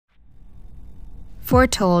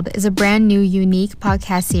Foretold is a brand new, unique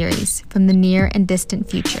podcast series from the near and distant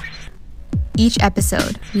future. Each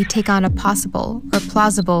episode, we take on a possible or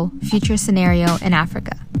plausible future scenario in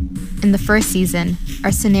Africa. In the first season,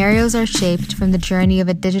 our scenarios are shaped from the journey of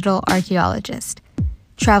a digital archaeologist,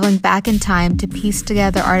 traveling back in time to piece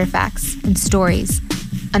together artifacts and stories,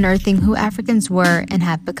 unearthing who Africans were and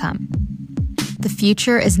have become. The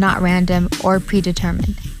future is not random or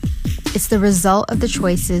predetermined. It's the result of the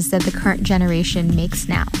choices that the current generation makes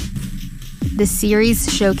now. This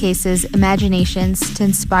series showcases imaginations to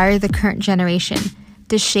inspire the current generation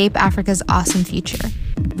to shape Africa's awesome future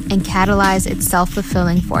and catalyze its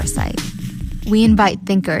self-fulfilling foresight. We invite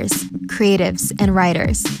thinkers, creatives, and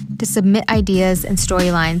writers to submit ideas and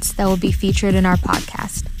storylines that will be featured in our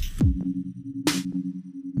podcast.